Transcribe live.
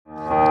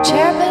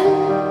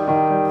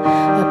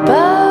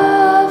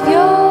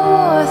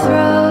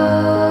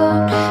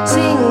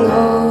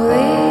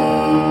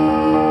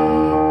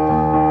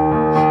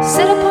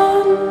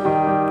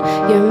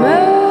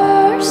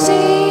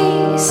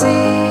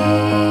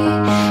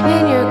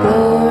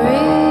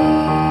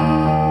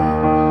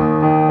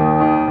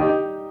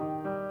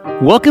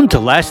Welcome to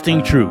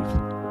Lasting Truth,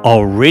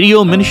 a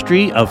radio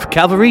ministry of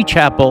Calvary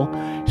Chapel,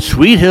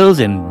 Sweet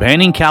Hills in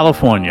Banning,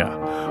 California,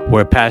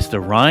 where Pastor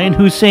Ryan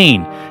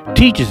Hussein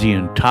teaches the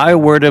entire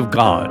Word of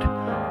God,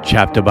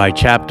 chapter by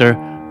chapter,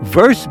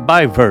 verse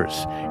by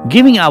verse,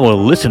 giving our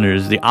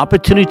listeners the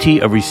opportunity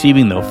of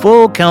receiving the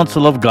full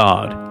counsel of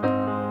God.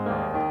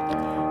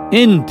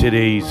 In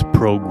today's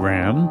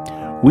program,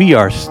 we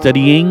are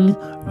studying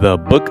the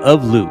book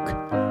of Luke,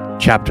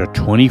 chapter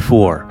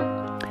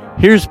 24.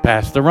 Here's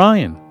Pastor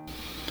Ryan.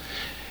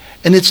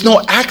 And it's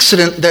no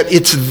accident that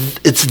it's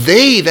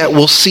they that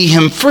will see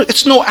him first.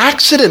 It's no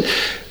accident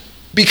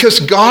because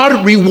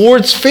God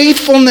rewards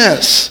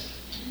faithfulness.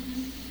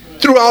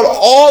 Throughout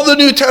all the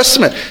New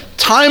Testament,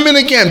 time and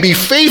again, be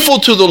faithful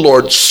to the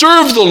Lord,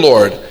 serve the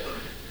Lord.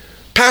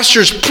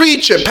 Pastors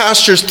preach it,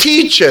 pastors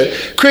teach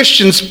it,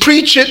 Christians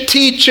preach it,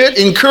 teach it,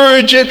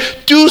 encourage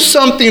it, do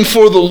something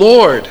for the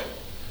Lord.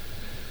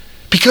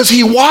 Because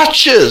he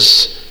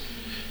watches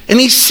and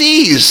he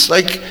sees,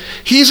 like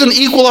he's an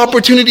equal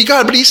opportunity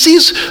God, but he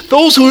sees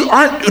those who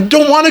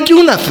don't want to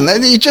do nothing.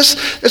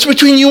 That's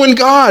between you and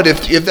God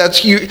if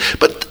that's you.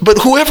 But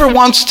whoever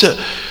wants to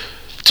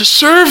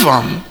serve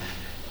him,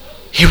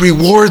 he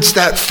rewards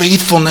that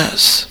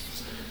faithfulness.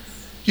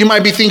 You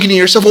might be thinking to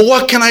yourself, well,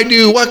 what can I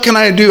do? What can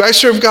I do? I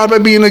serve God by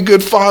being a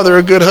good father,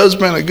 a good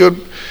husband,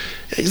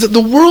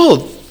 the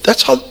world,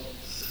 that's how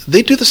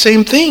they do the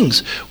same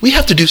things. We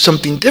have to do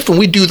something different.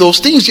 We do those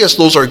things. Yes,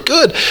 those are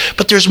good,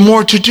 but there's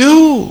more to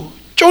do.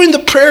 Join the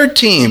prayer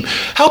team.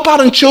 Help out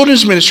in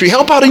children's ministry.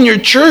 Help out in your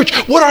church.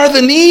 What are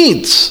the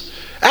needs?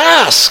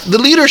 Ask the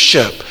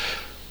leadership.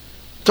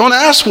 Don't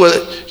ask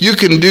what you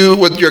can do,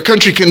 what your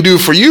country can do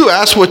for you.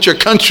 Ask what you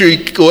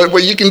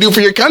can do for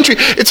your country.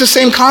 It's the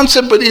same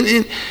concept, but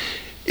in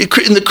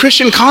the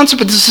Christian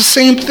concept, it's the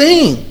same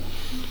thing.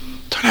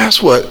 Don't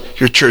ask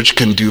what your church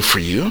can do for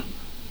you.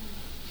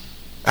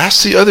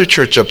 Ask the other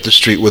church up the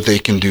street what they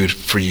can do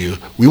for you.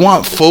 We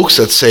want folks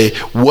that say,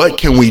 what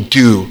can we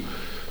do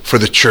for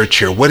the church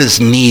here? What is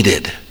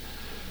needed?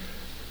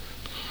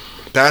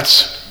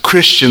 That's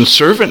Christian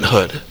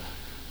servanthood.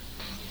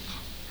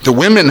 The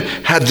women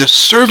had this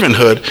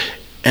servanthood,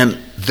 and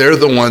they're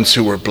the ones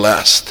who were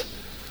blessed.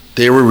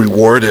 They were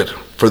rewarded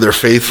for their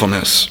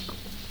faithfulness.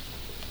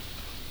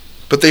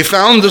 But they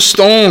found the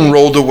stone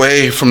rolled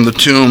away from the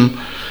tomb.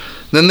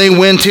 Then they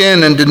went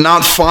in and did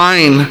not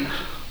find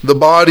the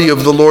body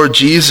of the Lord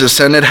Jesus.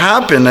 And it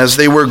happened, as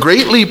they were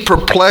greatly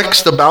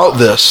perplexed about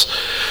this,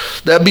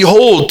 that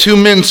behold, two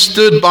men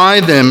stood by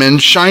them in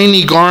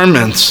shiny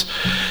garments.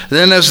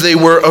 Then as they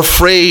were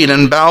afraid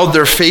and bowed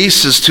their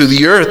faces to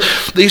the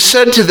earth, they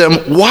said to them,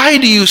 why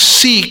do you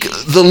seek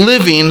the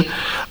living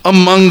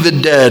among the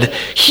dead?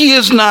 He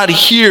is not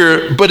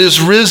here, but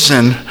is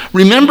risen.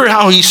 Remember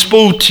how he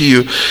spoke to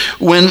you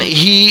when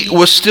he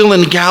was still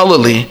in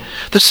Galilee.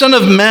 The Son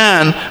of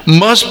Man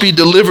must be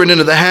delivered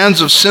into the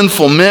hands of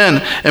sinful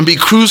men and be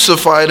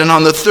crucified, and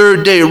on the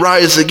third day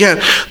rise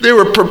again. They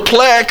were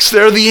perplexed.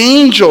 They're the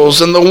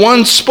angels, and the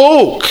one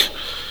spoke.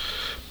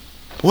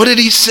 What did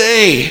he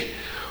say?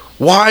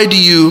 Why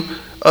do you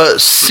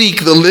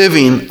seek the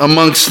living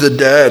amongst the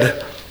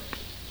dead?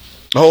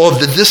 Oh,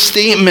 this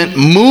statement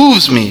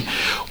moves me.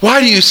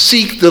 Why do you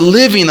seek the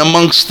living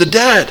amongst the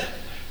dead?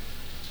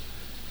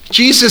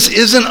 Jesus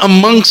isn't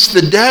amongst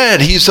the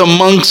dead. He's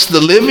amongst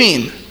the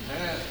living.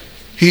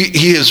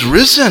 He is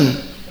risen.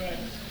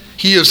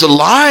 He is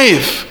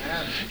alive.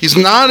 He's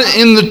not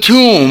in the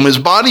tomb. His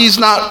body's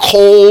not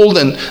cold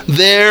and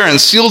there and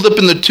sealed up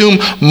in the tomb,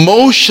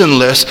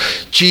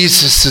 motionless.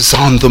 Jesus is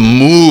on the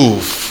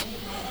move.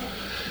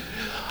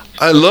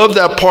 I love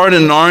that part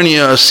in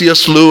Narnia,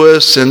 C.S.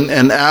 Lewis and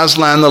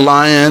Aslan the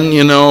lion,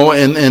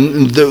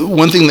 and the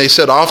one thing they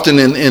said often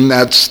in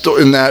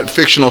that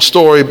fictional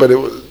story, but it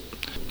was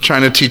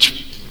trying to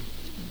teach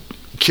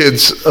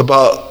kids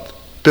about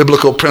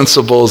biblical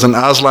principles, and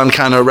Aslan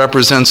kind of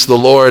represents the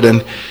Lord,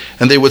 and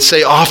they would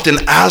say often,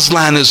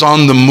 Aslan is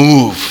on the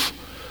move.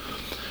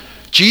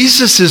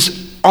 Jesus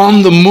is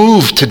on the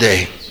move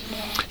today.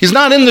 He's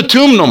not in the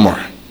tomb no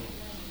more.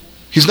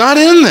 He's not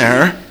in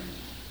there.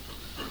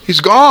 He's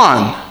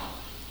gone.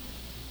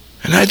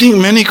 And I think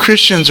many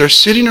Christians are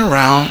sitting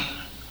around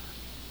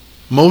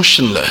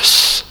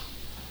motionless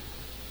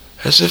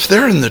as if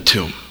they're in the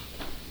tomb.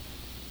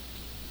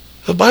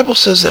 The Bible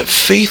says that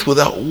faith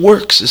without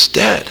works is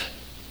dead.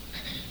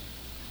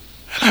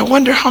 And I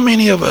wonder how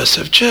many of us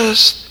have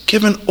just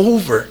given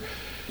over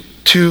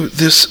to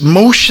this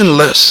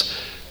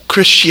motionless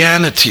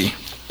Christianity.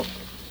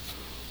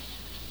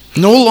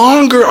 No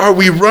longer are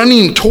we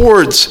running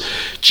towards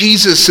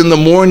Jesus in the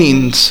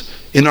mornings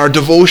in our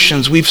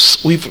devotions. We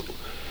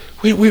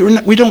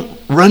don't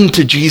run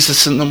to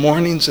Jesus in the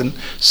mornings and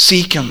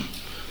seek him.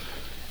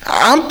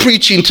 I'm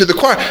preaching to the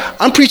choir.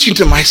 I'm preaching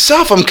to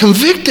myself. I'm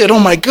convicted. Oh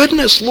my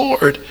goodness,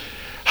 Lord,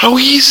 how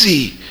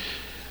easy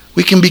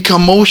we can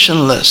become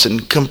motionless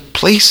and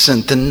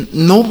complacent and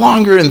no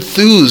longer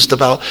enthused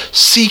about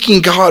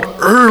seeking God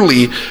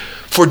early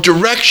for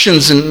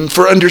directions and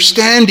for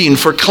understanding,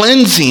 for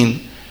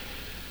cleansing.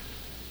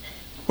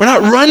 We're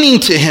not running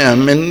to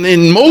him and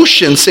in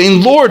motion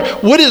saying, Lord,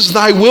 what is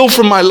thy will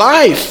for my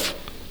life?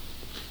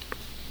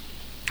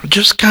 We're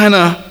just kind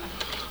of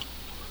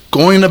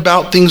going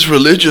about things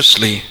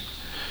religiously,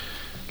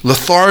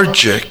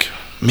 lethargic,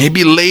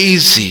 maybe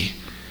lazy,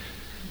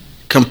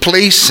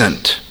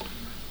 complacent,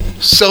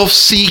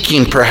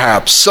 self-seeking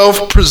perhaps,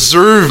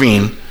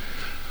 self-preserving,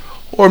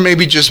 or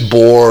maybe just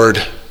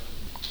bored.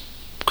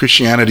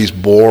 Christianity's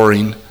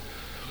boring.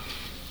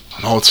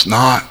 No, it's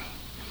not.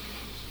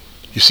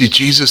 You see,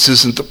 Jesus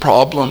isn't the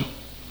problem.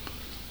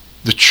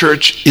 The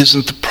church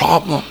isn't the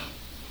problem.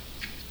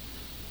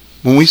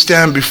 When we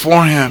stand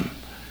before him,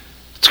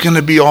 it's going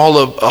to be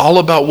all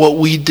about what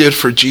we did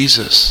for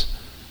Jesus.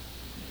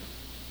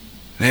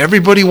 And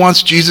everybody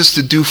wants Jesus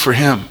to do for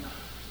him.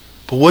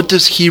 But what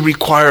does he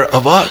require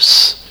of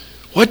us?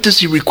 What does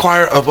he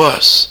require of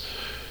us?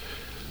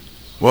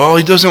 Well,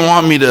 he doesn't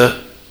want me to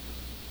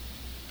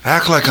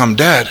act like I'm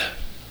dead.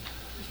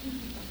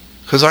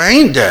 Because I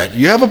ain't dead.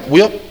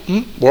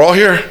 We're all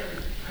here.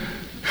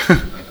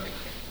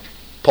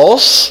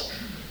 Pulse?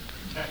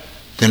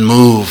 Then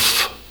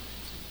move.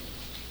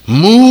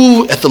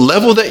 Move at the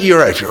level that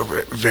you're at. If you're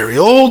very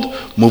old,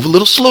 move a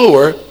little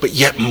slower, but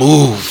yet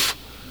move.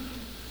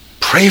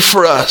 Pray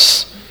for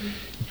us.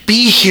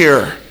 Be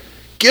here.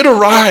 Get a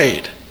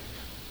ride.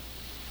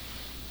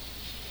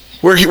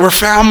 We're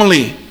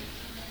family.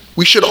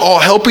 We should all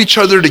help each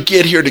other to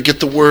get here to get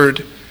the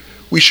word.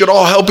 We should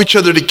all help each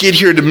other to get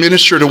here to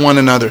minister to one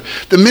another.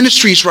 The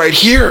ministry's right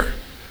here.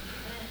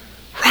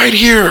 Right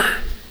here.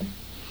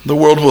 The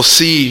world will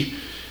see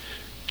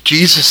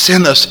Jesus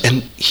sent us,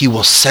 and he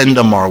will send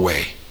them our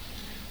way.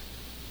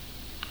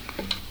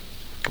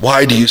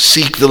 Why do you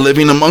seek the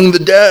living among the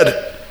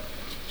dead?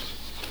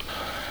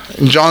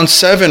 In John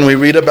 7, we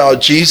read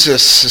about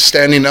Jesus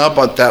standing up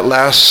at that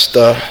last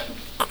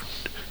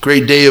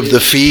great day of the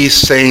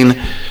feast,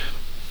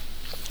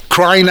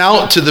 crying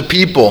out to the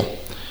people,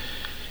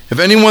 if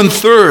anyone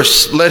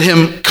thirsts, let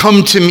him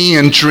come to me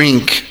and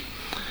drink.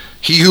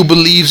 He who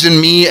believes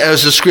in me,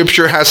 as the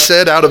scripture has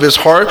said, out of his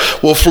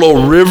heart will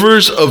flow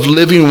rivers of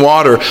living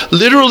water.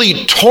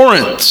 Literally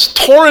torrents.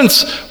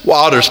 Torrents.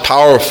 Water's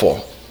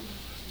powerful.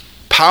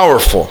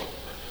 Powerful.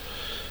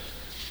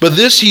 But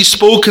this he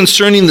spoke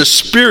concerning the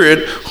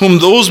Spirit, whom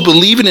those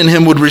believing in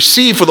him would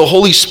receive, for the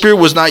Holy Spirit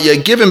was not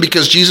yet given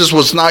because Jesus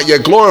was not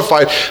yet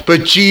glorified.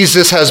 But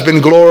Jesus has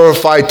been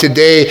glorified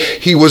today.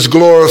 He was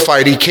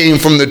glorified. He came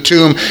from the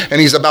tomb,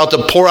 and he's about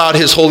to pour out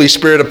his Holy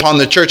Spirit upon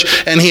the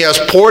church, and he has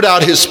poured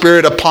out his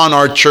Spirit upon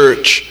our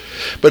church.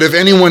 But if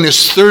anyone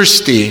is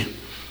thirsty,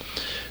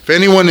 if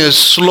anyone is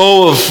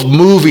slow of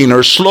moving,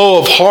 or slow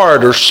of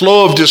heart, or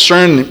slow of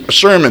discernment,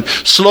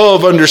 slow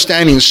of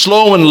understanding,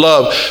 slow in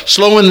love,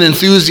 slow in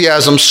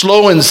enthusiasm,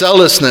 slow in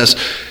zealousness,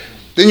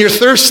 then you're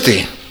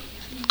thirsty.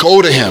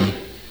 Go to him.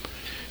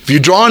 If you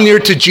draw near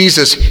to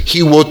Jesus,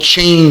 he will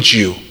change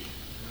you.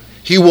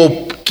 He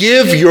will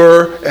give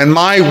your and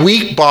my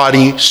weak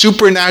body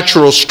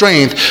supernatural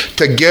strength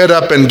to get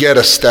up and get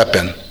a step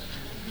in,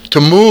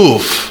 to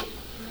move.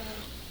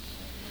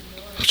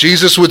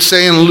 Jesus would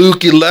say in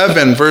Luke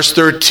 11, verse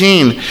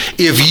 13,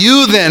 if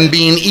you then,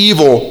 being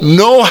evil,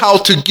 know how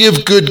to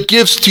give good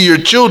gifts to your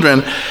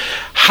children,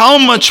 how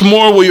much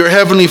more will your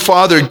heavenly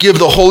Father give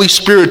the Holy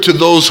Spirit to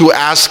those who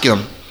ask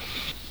him?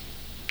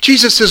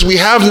 Jesus says we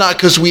have not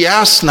because we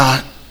ask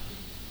not.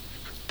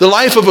 The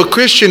life of a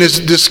Christian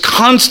is this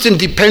constant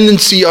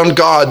dependency on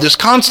God, this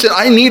constant,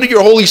 I need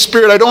your Holy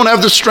Spirit, I don't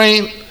have the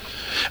strength.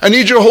 I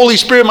need your Holy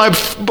Spirit, my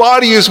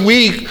body is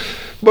weak.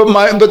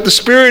 But the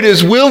Spirit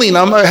is willing.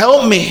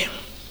 Help me.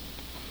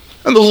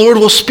 And the Lord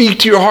will speak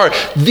to your heart.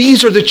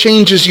 These are the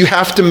changes you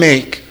have to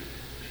make.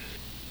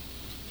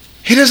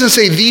 He doesn't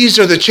say these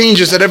are the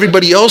changes that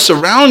everybody else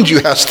around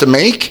you has to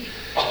make.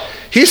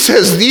 He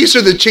says these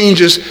are the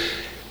changes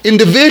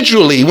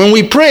individually. When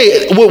we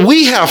pray, what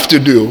we have to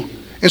do,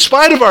 in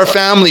spite of our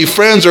family,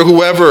 friends, or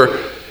whoever,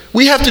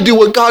 we have to do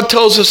what God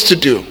tells us to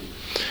do.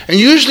 And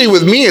usually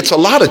with me, it's a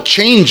lot of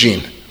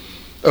changing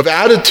of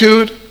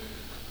attitude,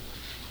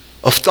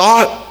 of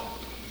thought,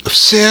 of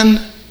sin.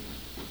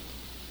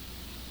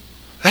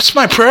 That's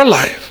my prayer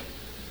life.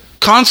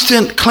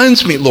 Constant,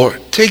 cleanse me,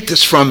 Lord. Take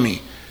this from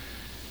me.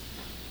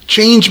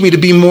 Change me to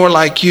be more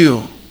like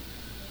you.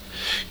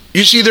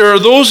 You see, there are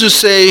those who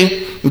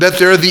say that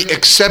they're the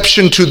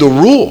exception to the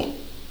rule.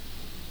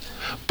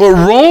 But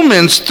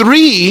Romans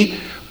 3,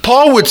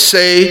 Paul would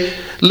say,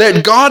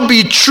 let God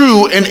be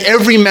true and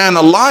every man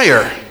a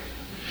liar.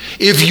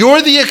 If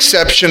you're the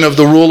exception of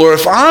the rule, or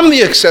if I'm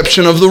the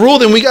exception of the rule,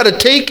 then we got to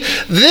take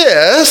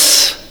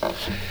this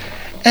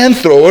and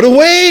throw it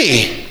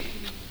away.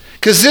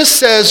 Because this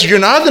says you're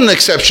not an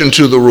exception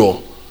to the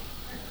rule.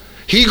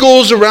 He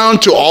goes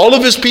around to all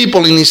of his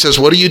people and he says,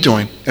 what are you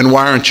doing? And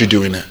why aren't you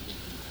doing it?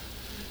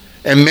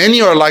 And many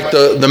are like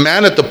the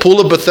man at the pool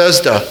of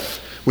Bethesda.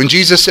 When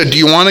Jesus said, do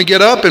you want to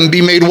get up and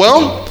be made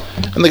well?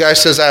 And the guy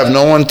says, I have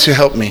no one to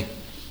help me.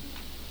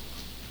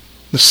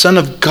 The Son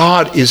of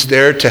God is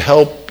there to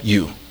help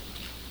you.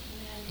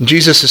 And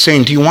Jesus is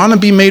saying, do you want to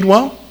be made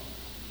well?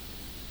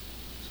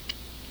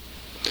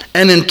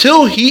 And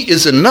until he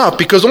is enough,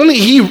 because only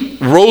he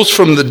rose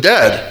from the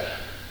dead.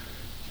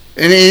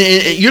 And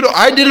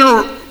I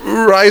didn't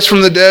rise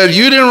from the dead.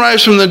 You didn't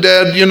rise from the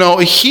dead.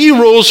 He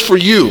rose for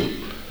you.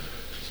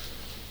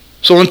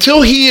 So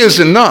until he is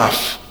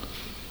enough,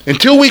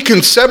 until we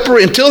can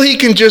separate, until he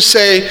can just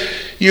say,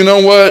 you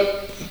know what?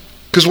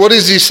 Because what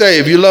does he say?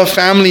 If you love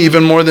family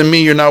even more than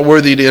me, you're not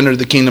worthy to enter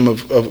the kingdom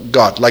of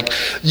God. Like,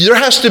 there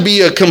has to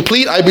be a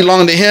complete, I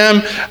belong to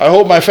him. I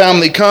hope my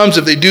family comes.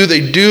 If they do,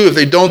 they do. If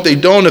they don't, they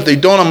don't. If they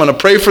don't, I'm going to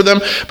pray for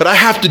them. But I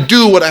have to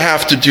do what I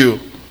have to do.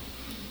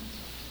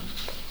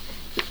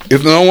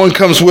 If no one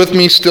comes with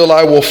me, still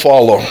I will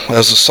follow,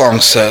 as the song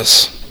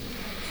says.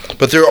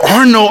 But there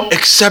are no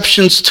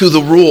exceptions to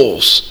the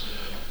rules.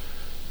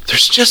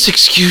 There's just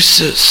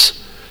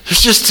excuses. There's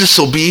just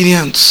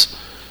disobedience.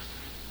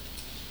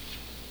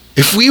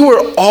 If we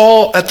were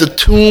all at the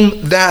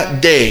tomb that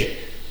day,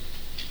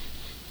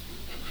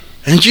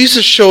 and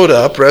Jesus showed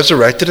up,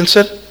 resurrected, and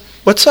said,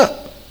 "What's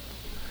up?"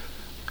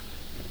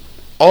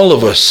 All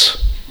of us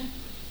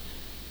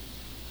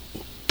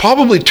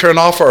probably turn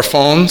off our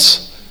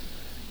phones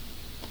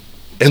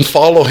and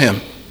follow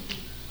him.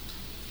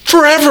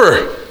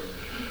 Forever.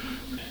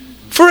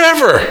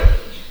 Forever.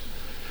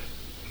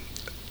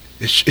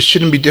 It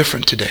shouldn't be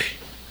different today.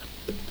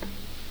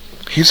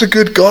 He's a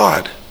good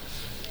God.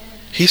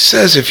 He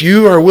says, if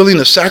you are willing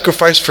to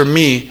sacrifice for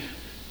me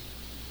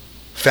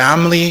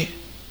family,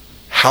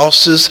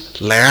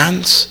 houses,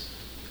 lands,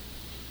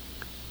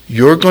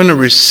 you're going to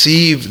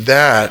receive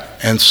that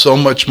and so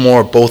much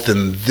more, both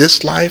in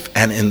this life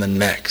and in the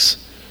next.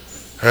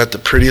 I had the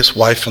prettiest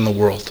wife in the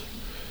world.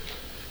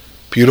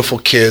 Beautiful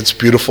kids,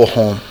 beautiful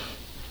home.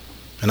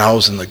 And I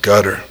was in the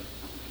gutter.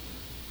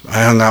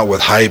 I hung out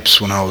with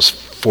hypes when I was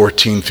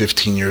 14,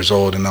 15 years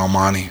old in El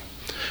Monte,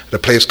 at a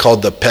place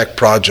called the Peck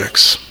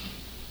Projects.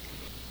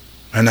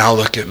 And now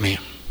look at me.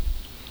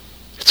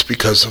 It's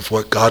because of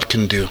what God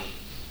can do.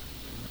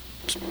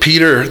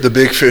 Peter, the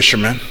big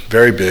fisherman,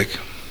 very big.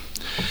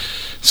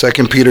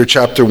 2 Peter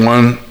chapter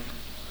 1,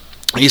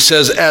 he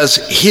says, as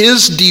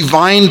his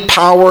divine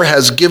power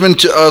has given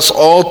to us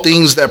all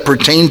things that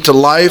pertain to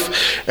life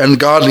and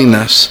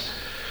godliness,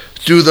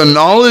 through the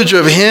knowledge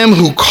of him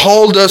who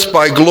called us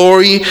by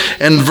glory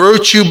and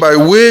virtue, by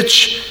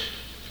which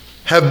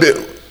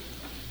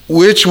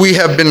we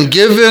have been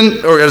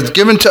given, or has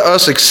given to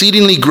us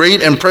exceedingly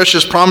great and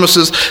precious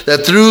promises,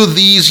 that through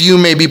these you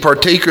may be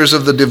partakers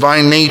of the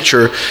divine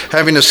nature,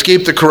 having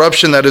escaped the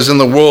corruption that is in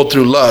the world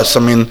through lust. I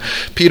mean,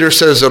 Peter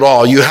says it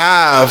all. You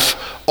have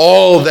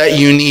all that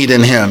you need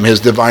in him, his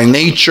divine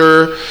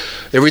nature,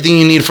 everything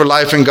you need for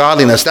life and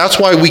godliness. That's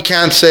why we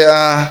can't say,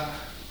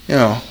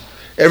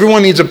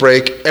 everyone needs a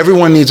break,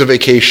 everyone needs a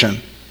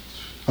vacation.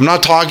 I'm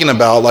not talking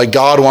about like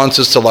God wants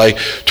us to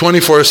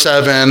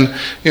 24/7,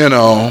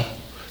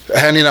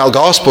 handing out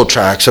gospel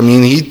tracts. I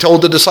mean, he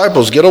told the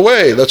disciples, get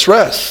away, let's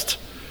rest.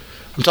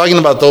 I'm talking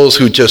about those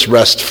who just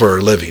rest for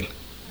a living.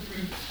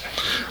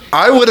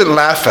 I wouldn't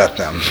laugh at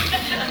them.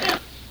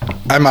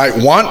 I might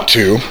want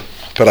to,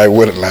 but I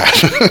wouldn't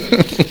laugh.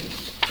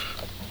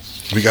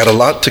 We got a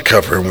lot to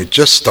cover, and we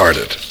just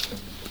started.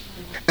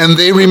 And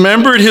they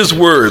remembered his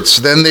words.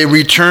 Then they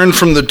returned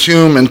from the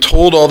tomb and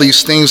told all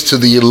these things to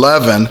the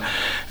 11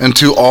 and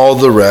to all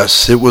the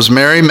rest. It was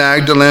Mary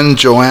Magdalene,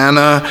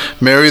 Joanna,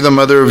 Mary the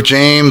mother of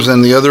James,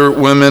 and the other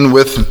women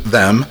with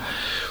them,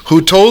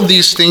 who told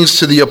these things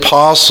to the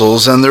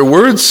apostles, and their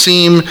words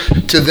seemed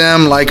to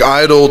them like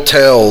idle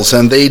tales,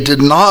 and they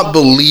did not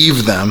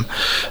believe them.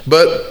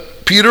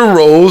 But Peter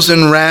rose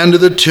and ran to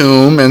the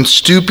tomb, and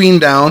stooping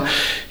down,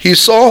 he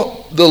saw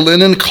the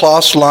linen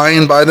cloths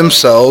lying by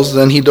themselves.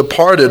 Then he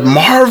departed,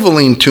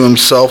 marveling to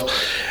himself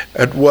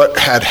at what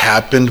had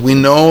happened. We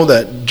know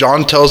that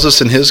John tells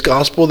us in his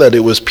gospel that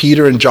it was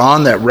Peter and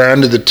John that ran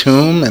to the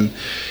tomb,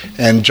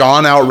 and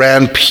John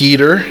outran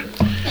Peter.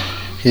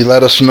 He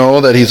let us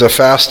know that he's a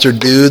faster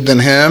dude than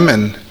him,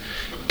 and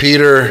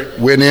Peter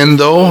went in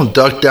though,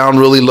 ducked down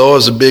really low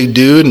as a big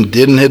dude and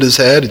didn't hit his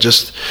head. He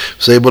just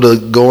was able to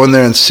go in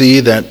there and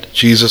see that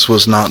Jesus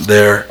was not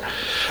there.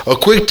 A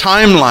quick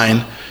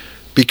timeline,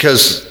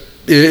 because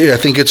I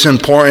think it's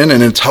important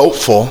and it's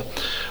helpful,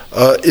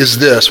 is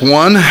this.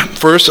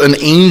 First, an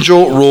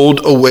angel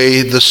rolled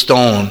away the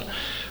stone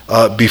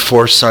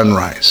before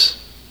sunrise.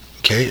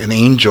 Okay, an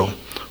angel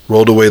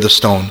rolled away the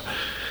stone.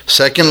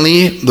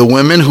 Secondly, the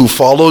women who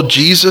followed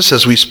Jesus,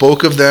 as we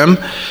spoke of them,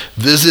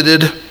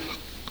 visited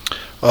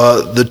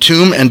the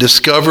tomb and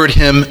discovered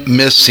him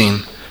missing.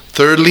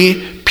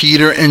 Thirdly,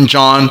 Peter and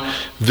John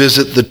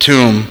visit the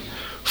tomb.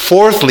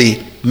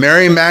 Fourthly,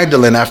 Mary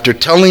Magdalene, after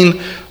telling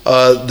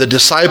the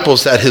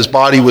disciples that his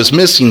body was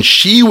missing,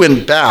 she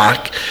went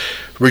back,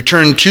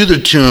 returned to the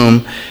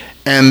tomb,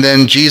 and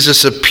then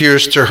Jesus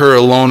appears to her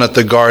alone at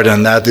the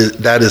garden.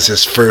 That is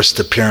his first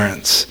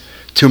appearance.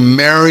 To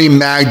Mary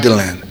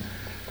Magdalene,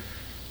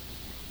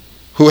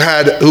 who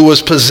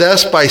was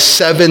possessed by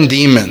 7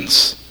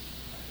 demons.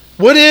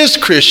 What is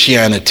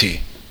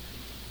Christianity?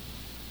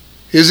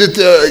 Is it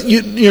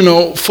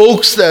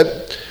folks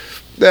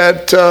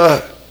that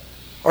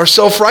are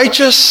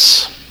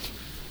self-righteous?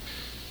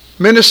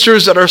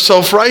 ministers that are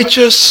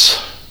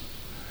self-righteous.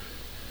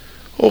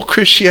 Oh,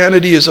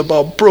 Christianity is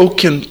about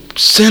broken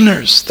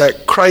sinners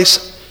that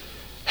Christ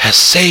has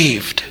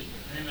saved.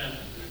 Amen.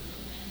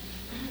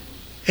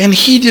 And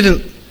he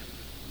didn't,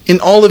 in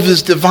all of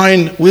his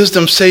divine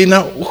wisdom, say,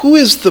 now, who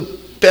is the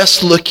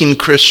best looking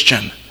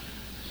Christian?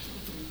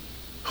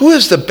 Who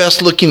is the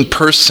best looking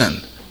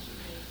person?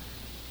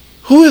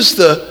 Who is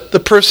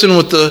the person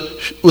with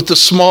the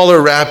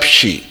smaller rap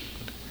sheet?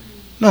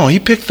 No, he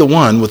picked the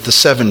one with the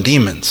 7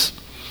 demons.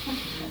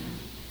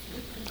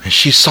 And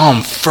she saw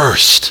him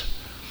first.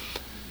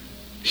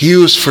 He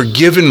who is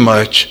forgiven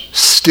much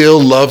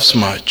still loves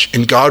much,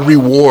 and God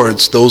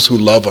rewards those who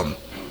love him.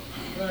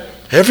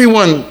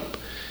 Everyone,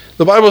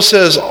 the Bible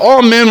says,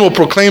 all men will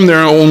proclaim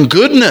their own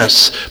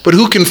goodness, but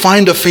who can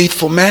find a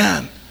faithful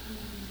man?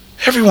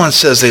 Everyone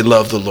says they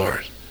love the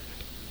Lord.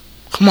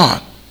 Come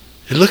on.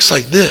 It looks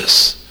like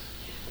this.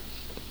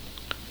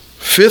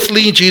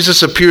 Fifthly,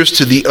 Jesus appears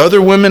to the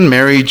other women,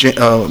 Mary,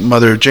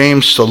 Mother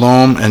James,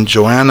 Salome, and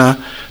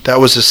Joanna. That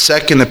was his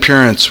second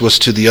appearance, was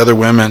to the other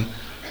women.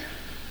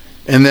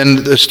 And then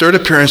the third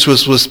appearance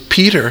was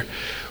Peter.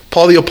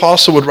 Paul the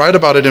Apostle would write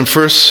about it in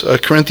 1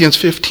 Corinthians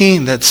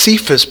 15, that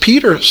Cephas,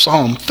 Peter,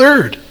 saw him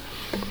third.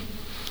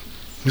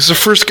 He's the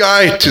first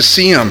guy to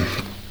see him.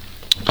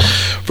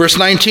 Verse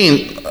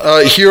 19,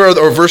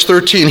 verse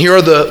 13, here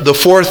are the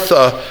fourth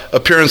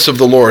appearance of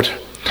the Lord.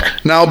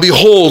 Now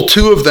behold,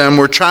 2 of them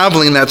were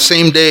traveling that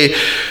same day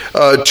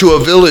to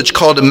a village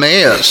called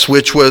Emmaus,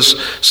 which was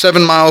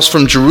 7 miles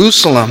from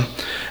Jerusalem.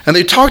 And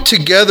they talked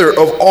together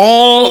of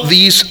all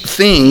these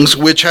things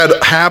which had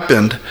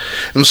happened.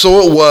 And so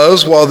it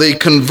was, while they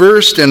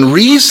conversed and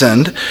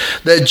reasoned,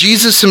 that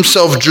Jesus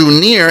himself drew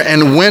near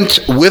and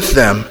went with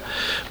them.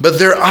 But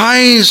their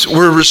eyes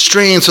were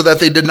restrained so that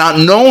they did not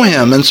know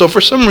him. And so for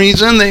some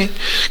reason they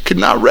could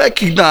not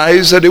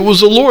recognize that it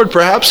was the Lord.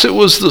 Perhaps it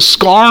was the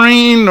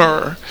scarring,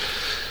 or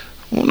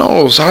who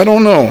knows? I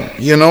don't know.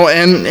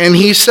 And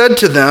he said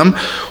to them,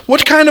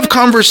 what kind of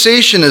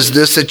conversation is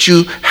this that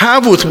you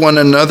have with one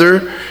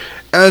another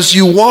as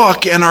you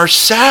walk and are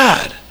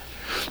sad?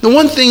 The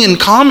one thing in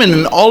common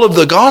in all of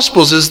the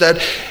Gospels is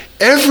that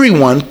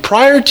everyone,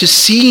 prior to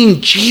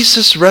seeing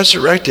Jesus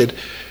resurrected,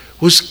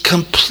 was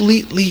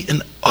completely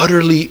and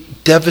utterly,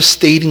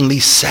 devastatingly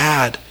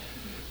sad.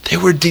 They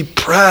were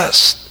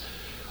depressed.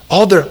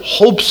 All their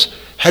hopes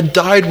had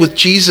died with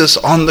Jesus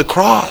on the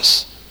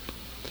cross.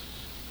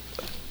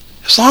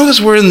 As long as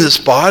we're in this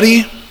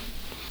body,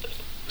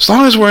 as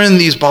long as we're in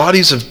these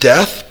bodies of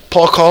death,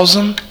 Paul calls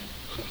them,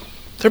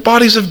 they're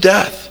bodies of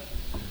death.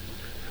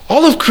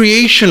 All of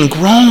creation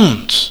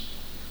groans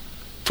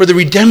for the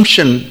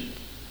redemption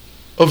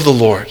of the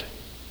Lord.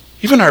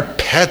 Even our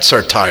pets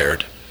are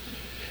tired.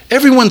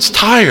 Everyone's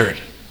tired.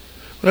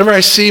 Whenever I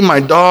see my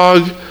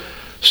dog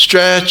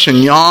stretch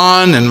and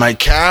yawn, and my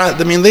cat,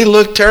 they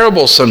look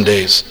terrible some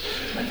days.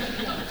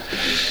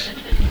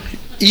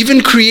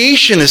 Even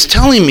creation is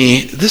telling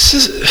me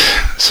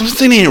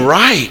something ain't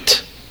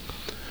right.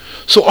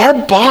 So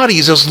our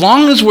bodies, as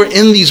long as we're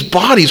in these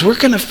bodies, we're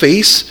going to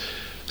face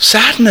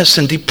sadness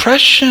and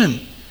depression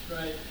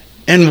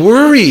and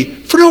worry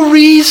for no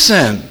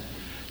reason.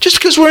 Just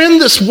because we're in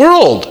this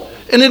world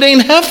and it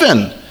ain't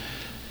heaven.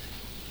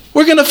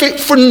 We're going to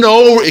face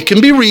it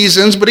can be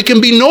reasons, but it can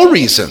be no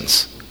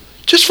reasons.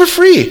 Just for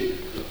free.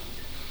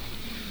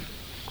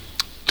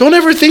 Don't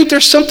ever think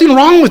there's something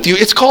wrong with you.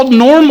 It's called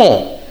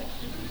normal.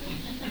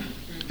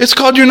 It's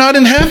called you're not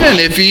in heaven.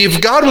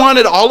 If God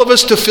wanted all of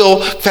us to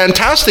feel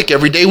fantastic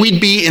every day,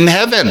 we'd be in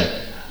heaven.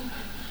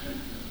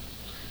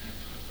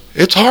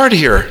 It's hard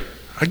here.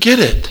 I get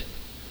it.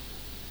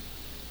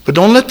 But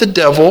don't let the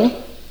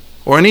devil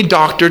or any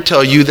doctor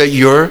tell you that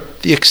you're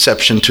the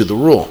exception to the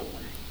rule.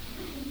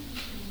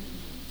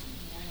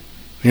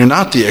 You're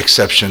not the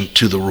exception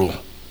to the rule.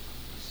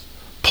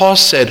 Paul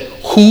said,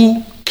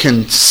 who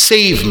can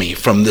save me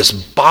from this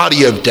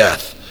body of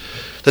death?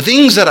 The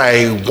things that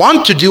I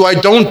want to do, I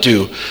don't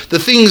do. The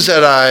things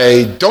that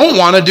I don't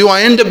want to do,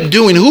 I end up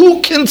doing. Who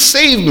can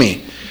save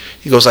me?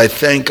 He goes, I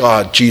thank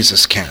God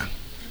Jesus can.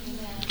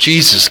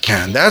 Jesus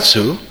can. That's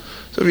who.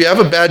 So if you have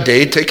a bad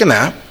day, take a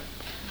nap.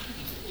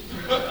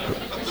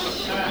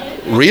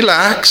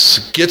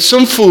 Relax. Get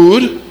some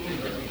food.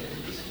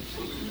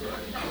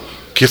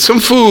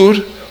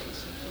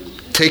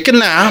 Take a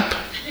nap.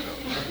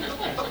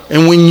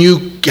 And when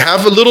you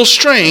have a little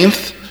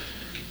strength,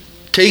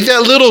 take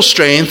that little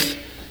strength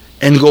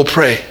and go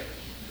pray.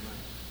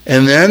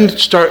 And then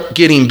start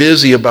getting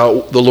busy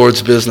about the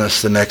Lord's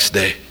business the next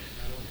day.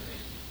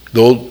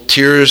 Though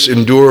tears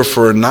endure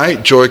for a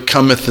night, joy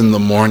cometh in the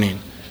morning.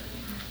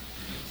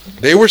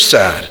 They were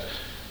sad.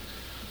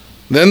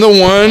 Then the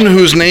one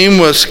whose name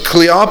was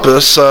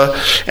Cleopas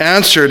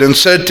answered and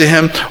said to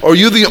him, are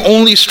you the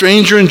only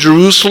stranger in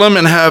Jerusalem,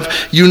 and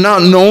have you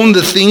not known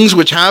the things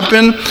which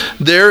happen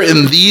there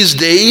in these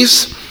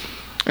days?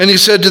 And he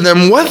said to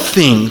them, what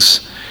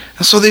things?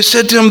 And so they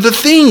said to him, the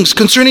things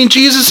concerning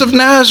Jesus of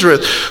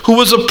Nazareth, who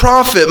was a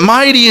prophet,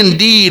 mighty in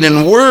deed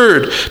and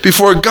word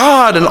before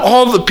God and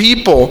all the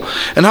people,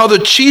 and how the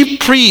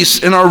chief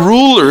priests and our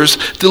rulers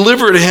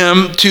delivered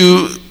him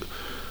to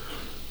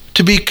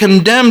be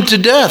condemned to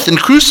death and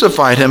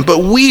crucified him.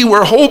 But we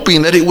were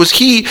hoping that it was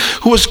he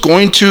who was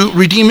going to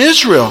redeem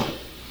Israel.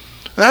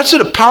 That's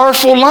a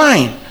powerful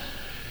line.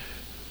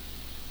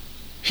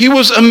 He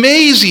was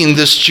amazing,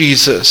 this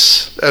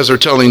Jesus, as they're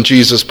telling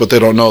Jesus, but they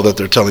don't know that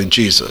they're telling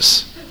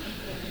Jesus.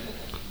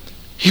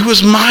 He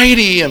was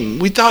mighty,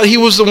 and we thought he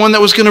was the one that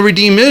was going to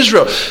redeem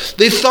Israel.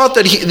 They thought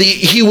that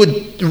he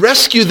would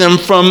rescue them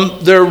from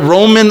their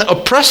Roman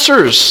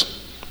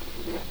oppressors,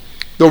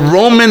 the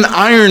Roman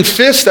iron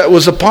fist that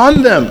was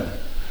upon them.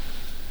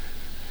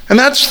 And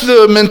that's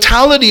the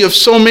mentality of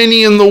so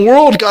many in the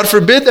world. God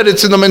forbid that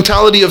it's in the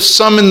mentality of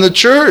some in the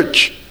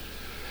church.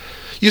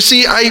 You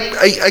see,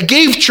 I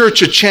gave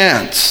church a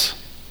chance.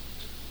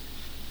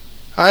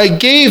 I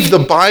gave the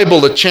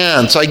Bible a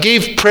chance. I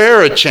gave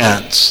prayer a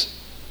chance.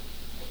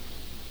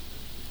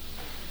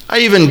 I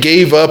even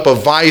gave up a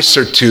vice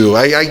or two.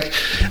 I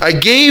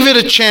gave it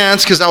a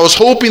chance because I was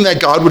hoping that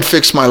God would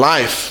fix my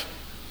life.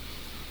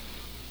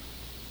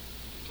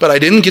 But I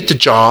didn't get the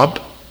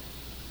job.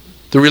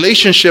 The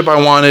relationship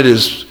I wanted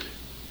is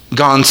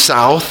gone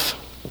south.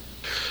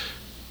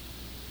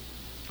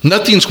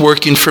 Nothing's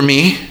working for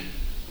me.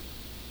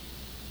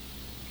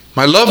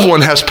 My loved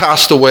one has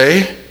passed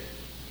away.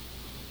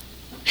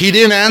 He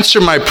didn't answer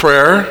my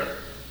prayer.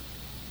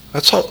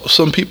 That's how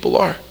some people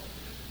are.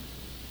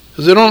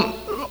 Because they don't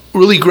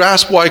really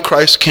grasp why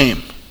Christ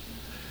came.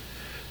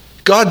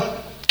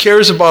 God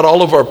cares about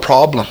all of our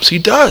problems. He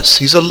does.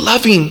 He's a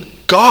loving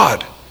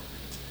God.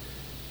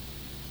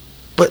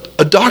 But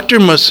a doctor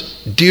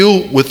must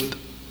deal with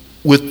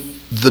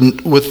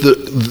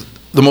the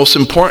most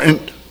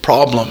important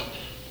problem.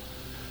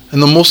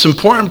 And the most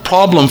important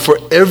problem for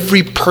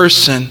every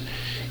person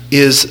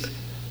is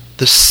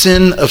the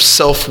sin of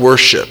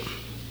self-worship.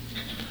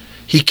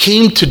 He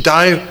came to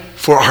die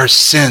for our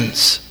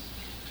sins.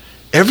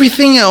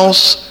 Everything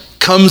else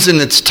comes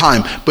in its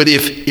time. But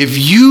if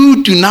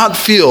you do not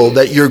feel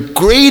that your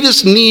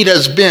greatest need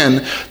has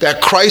been that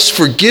Christ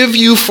forgive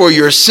you for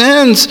your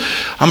sins,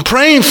 I'm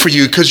praying for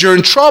you because you're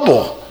in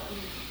trouble.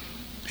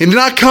 He did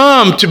not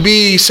come to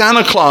be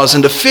Santa Claus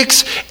and to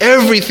fix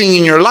everything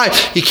in your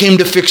life. He came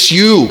to fix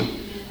you.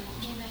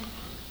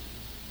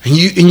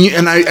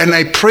 And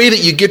I pray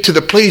that you get to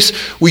the place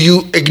where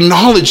you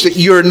acknowledge that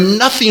you're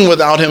nothing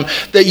without him,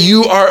 that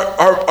you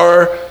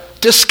are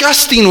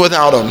disgusting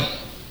without him,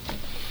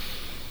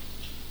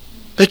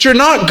 that you're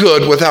not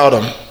good without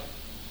him,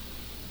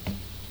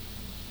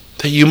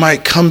 that you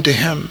might come to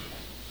him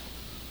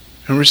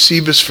and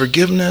receive his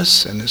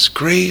forgiveness and his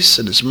grace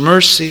and his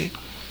mercy.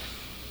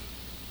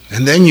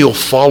 And then you'll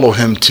follow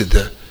him to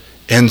the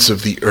ends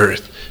of the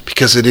earth,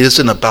 because it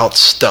isn't about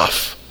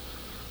stuff.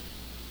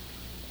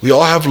 We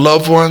all have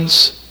loved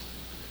ones.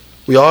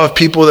 We all have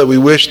people that we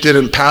wish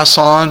didn't pass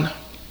on.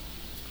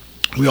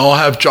 We all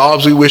have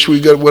jobs we wish we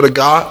would have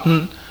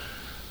gotten.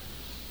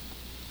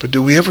 But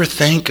do we ever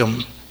thank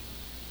him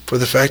for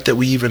the fact that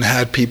we even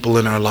had people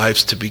in our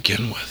lives to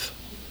begin with?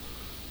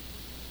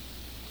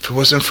 If it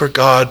wasn't for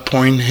God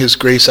pouring his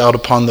grace out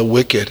upon the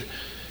wicked,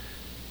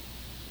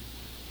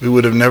 we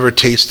would have never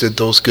tasted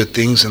those good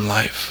things in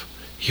life.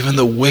 Even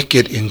the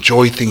wicked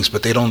enjoy things,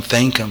 but they don't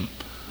thank him.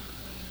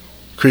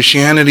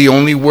 Christianity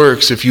only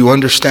works if you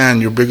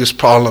understand your biggest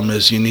problem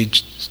is you need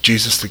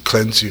Jesus to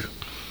cleanse you.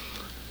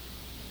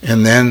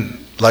 And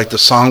then, like the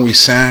song we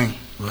sang,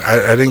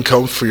 I didn't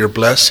come for your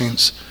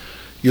blessings.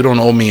 You don't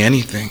owe me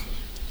anything.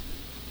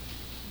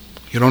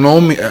 You don't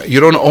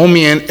owe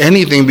me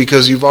anything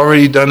because you've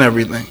already done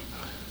everything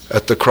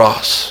at the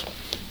cross.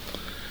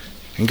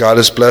 And God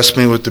has blessed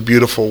me with a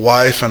beautiful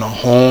wife and a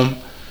home,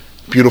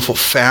 beautiful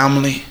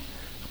family,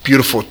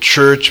 beautiful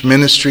church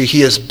ministry.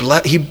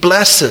 He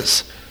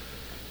blesses.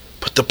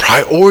 But the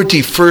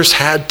priority first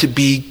had to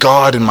be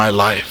God in my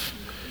life.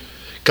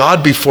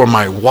 God before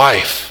my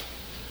wife.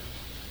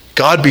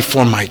 God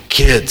before my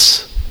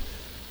kids.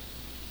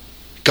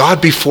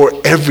 God before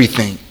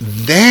everything.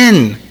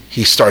 Then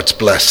he starts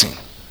blessing.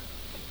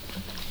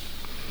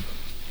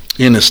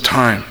 In his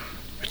time.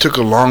 It took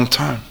a long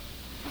time.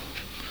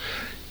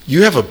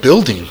 You have a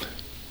building.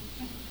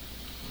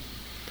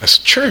 That's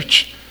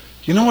church.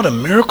 You know what a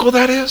miracle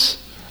that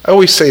is? I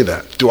always say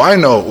that. Do I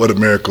know what a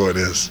miracle it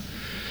is?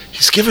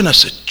 He's given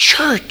us a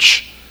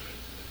church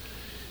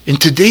in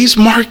today's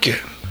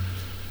market.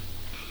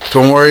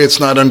 Don't worry, it's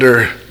not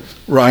under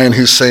Ryan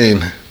Hussein.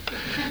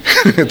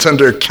 It's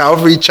under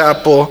Calvary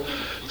Chapel,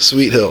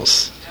 Sweet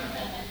Hills.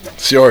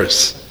 It's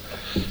yours.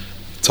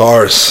 It's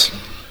ours.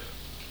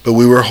 But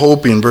we were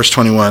hoping, verse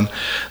 21,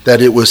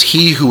 that it was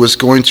he who was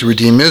going to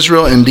redeem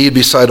Israel. Indeed,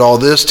 beside all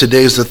this,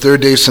 today is the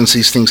third day since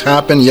these things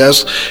happened.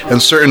 Yes, and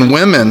certain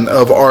women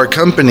of our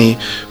company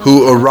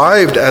who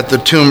arrived at the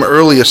tomb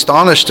early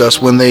astonished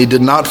us when they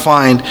did not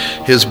find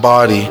his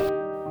body.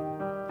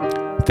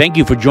 Thank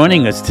you for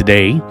joining us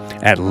today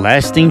at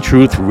Lasting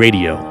Truth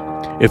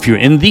Radio. If you're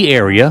in the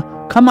area,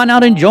 come on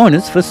out and join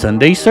us for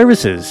Sunday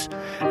services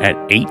at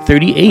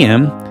 8:30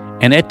 a.m.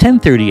 and at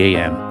 10:30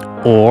 a.m.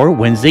 or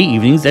Wednesday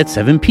evenings at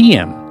 7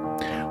 p.m.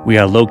 We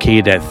are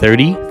located at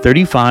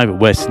 3035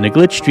 West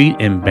Nicollet Street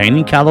in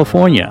Banning,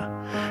 California.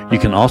 You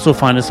can also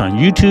find us on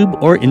YouTube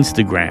or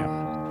Instagram.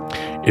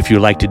 If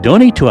you'd like to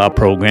donate to our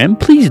program,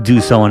 please do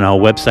so on our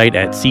website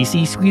at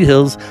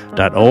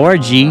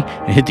ccsweethills.org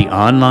and hit the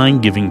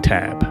online giving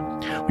tab.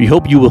 We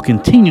hope you will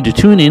continue to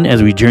tune in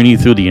as we journey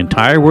through the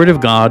entire Word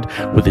of God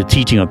with the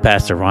teaching of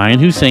Pastor Ryan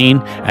Hussein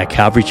at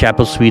Calvary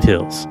Chapel, Sweet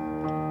Hills.